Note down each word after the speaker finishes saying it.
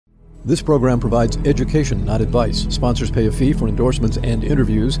This program provides education, not advice. Sponsors pay a fee for endorsements and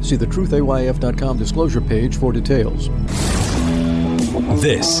interviews. See the truthayf.com disclosure page for details.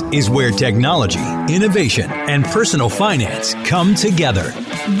 This is where technology, innovation, and personal finance come together.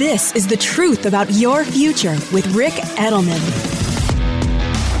 This is the truth about your future with Ric Edelman.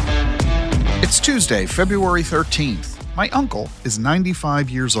 It's Tuesday, February 13th. My uncle is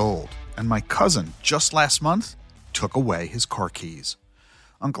 95 years old, and my cousin just last month took away his car keys.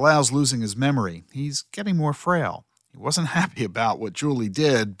 Uncle Al's losing his memory. He's getting more frail. He wasn't happy about what Julie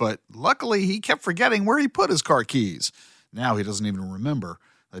did, but luckily he kept forgetting where he put his car keys. Now he doesn't even remember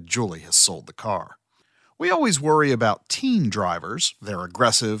that Julie has sold the car. We always worry about teen drivers. They're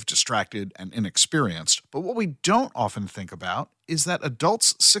aggressive, distracted, and inexperienced. But what we don't often think about is that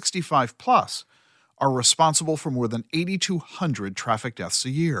adults 65 plus are responsible for more than 8,200 traffic deaths a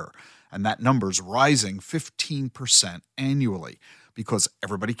year. And that number's rising 15% annually. Because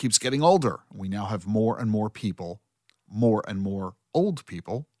everybody keeps getting older. We now have more and more old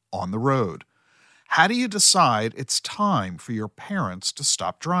people on the road. How do you decide it's time for your parents to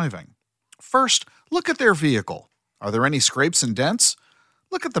stop driving? First, look at their vehicle. Are there any scrapes and dents?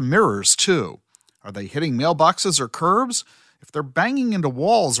 Look at the mirrors, too. Are they hitting mailboxes or curbs? If they're banging into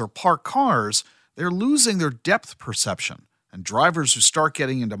walls or parked cars, they're losing their depth perception. And drivers who start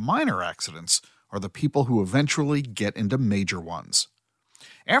getting into minor accidents are the people who eventually get into major ones.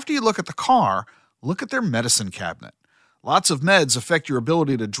 After you look at the car, look at their medicine cabinet. Lots of meds affect your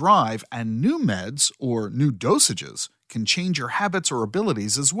ability to drive, and new meds, or new dosages, can change your habits or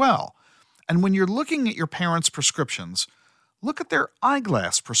abilities as well. And when you're looking at your parents' prescriptions, look at their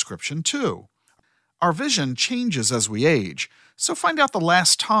eyeglass prescription too. Our vision changes as we age, so find out the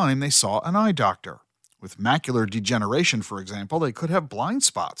last time they saw an eye doctor. With macular degeneration, for example, they could have blind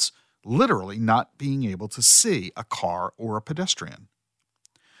spots, literally not being able to see a car or a pedestrian.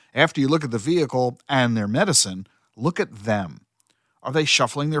 After you look at the vehicle and their medicine, look at them. Are they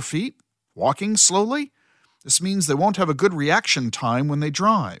shuffling their feet? Walking slowly? This means they won't have a good reaction time when they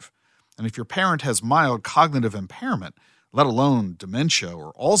drive. And if your parent has mild cognitive impairment, let alone dementia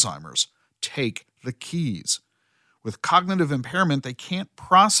or Alzheimer's, take the keys. With cognitive impairment, they can't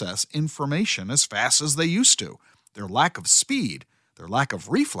process information as fast as they used to. Their lack of speed, their lack of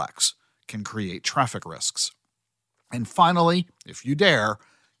reflex, can create traffic risks. And finally, if you dare,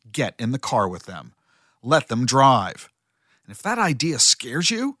 get in the car with them. Let them drive. And if that idea scares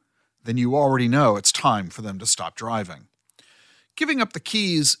you, then you already know it's time for them to stop driving. Giving up the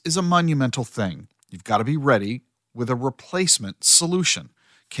keys is a monumental thing. You've got to be ready with a replacement solution.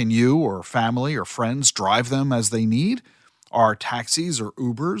 Can you or family or friends drive them as they need? Are taxis or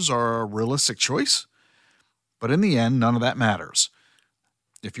Ubers a realistic choice? But in the end, none of that matters.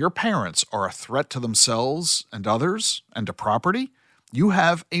 If your parents are a threat to themselves and others and to property, you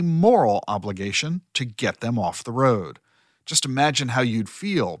have a moral obligation to get them off the road. Just imagine how you'd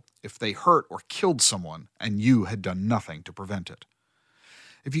feel if they hurt or killed someone and you had done nothing to prevent it.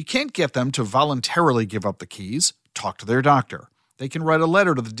 If you can't get them to voluntarily give up the keys, talk to their doctor. They can write a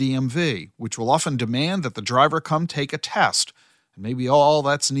letter to the DMV, which will often demand that the driver come take a test, and maybe all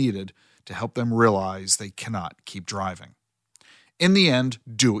that's needed to help them realize they cannot keep driving. In the end,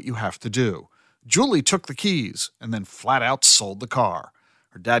 do what you have to do. Julie took the keys and then flat out sold the car.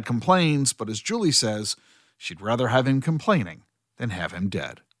 Her dad complains, but as Julie says, she'd rather have him complaining than have him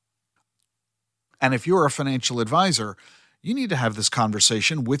dead. And if you're a financial advisor, you need to have this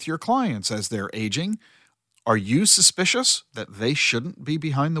conversation with your clients as they're aging. Are you suspicious that they shouldn't be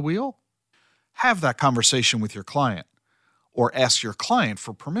behind the wheel? Have that conversation with your client, or ask your client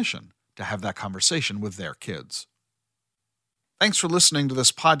for permission to have that conversation with their kids. Thanks for listening to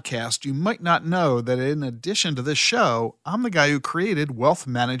this podcast. You might not know that in addition to this show, I'm the guy who created Wealth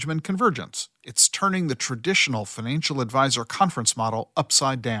Management Convergence. It's turning the traditional financial advisor conference model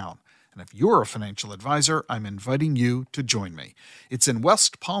upside down. And if you're a financial advisor, I'm inviting you to join me. It's in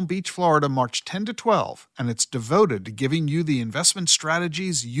West Palm Beach, Florida, March 10 to 12, and it's devoted to giving you the investment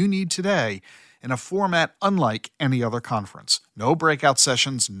strategies you need today in a format unlike any other conference. No breakout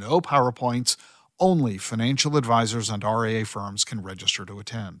sessions, no PowerPoints. Only financial advisors and RIA firms can register to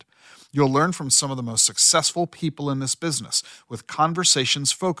attend. You'll learn from some of the most successful people in this business with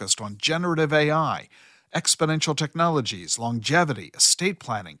conversations focused on generative AI, exponential technologies, longevity, estate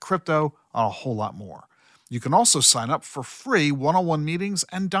planning, crypto, and a whole lot more. You can also sign up for free one-on-one meetings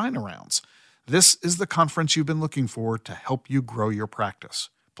and dine-arounds. This is the conference you've been looking for to help you grow your practice.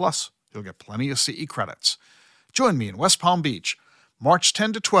 Plus, you'll get plenty of CE credits. Join me in West Palm Beach, March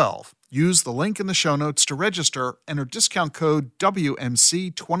 10 to 12. Use the link in the show notes to register. Enter discount code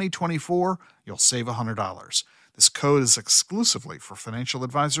WMC2024. You'll save $100. This code is exclusively for financial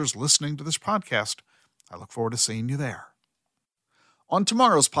advisors listening to this podcast. I look forward to seeing you there. On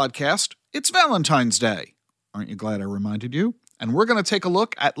tomorrow's podcast, it's Valentine's Day. Aren't you glad I reminded you? And we're going to take a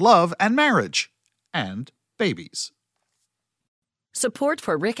look at love and marriage and babies. Support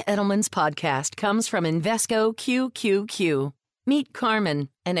for Rick Edelman's podcast comes from Invesco QQQ. Meet Carmen,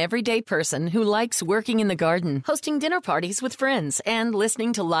 an everyday person who likes working in the garden, hosting dinner parties with friends, and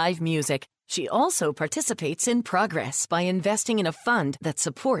listening to live music. She also participates in Progress by investing in a fund that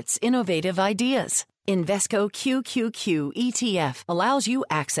supports innovative ideas. Invesco QQQ ETF allows you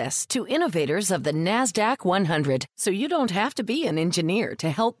access to innovators of the NASDAQ 100, so you don't have to be an engineer to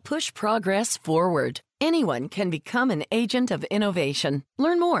help push progress forward. Anyone can become an agent of innovation.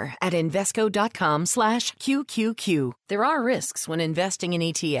 Learn more at Invesco.com/QQQ. There are risks when investing in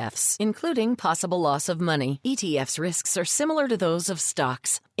ETFs, including possible loss of money. ETFs' risks are similar to those of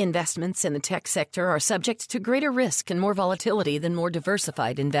stocks. Investments in the tech sector are subject to greater risk and more volatility than more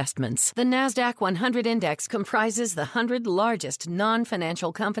diversified investments. The NASDAQ 100 Index comprises the 100 largest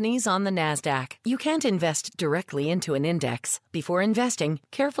non-financial companies on the NASDAQ. You can't invest directly into an index. Before investing,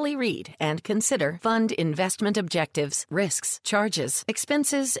 carefully read and consider fund investment objectives, risks, charges,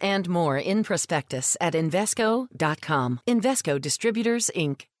 expenses, and more in prospectus at Invesco.com. Invesco Distributors,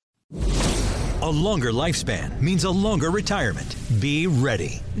 Inc. A longer lifespan means a longer retirement. Be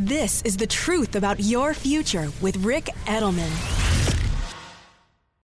ready. This is the truth about your future with Rick Edelman.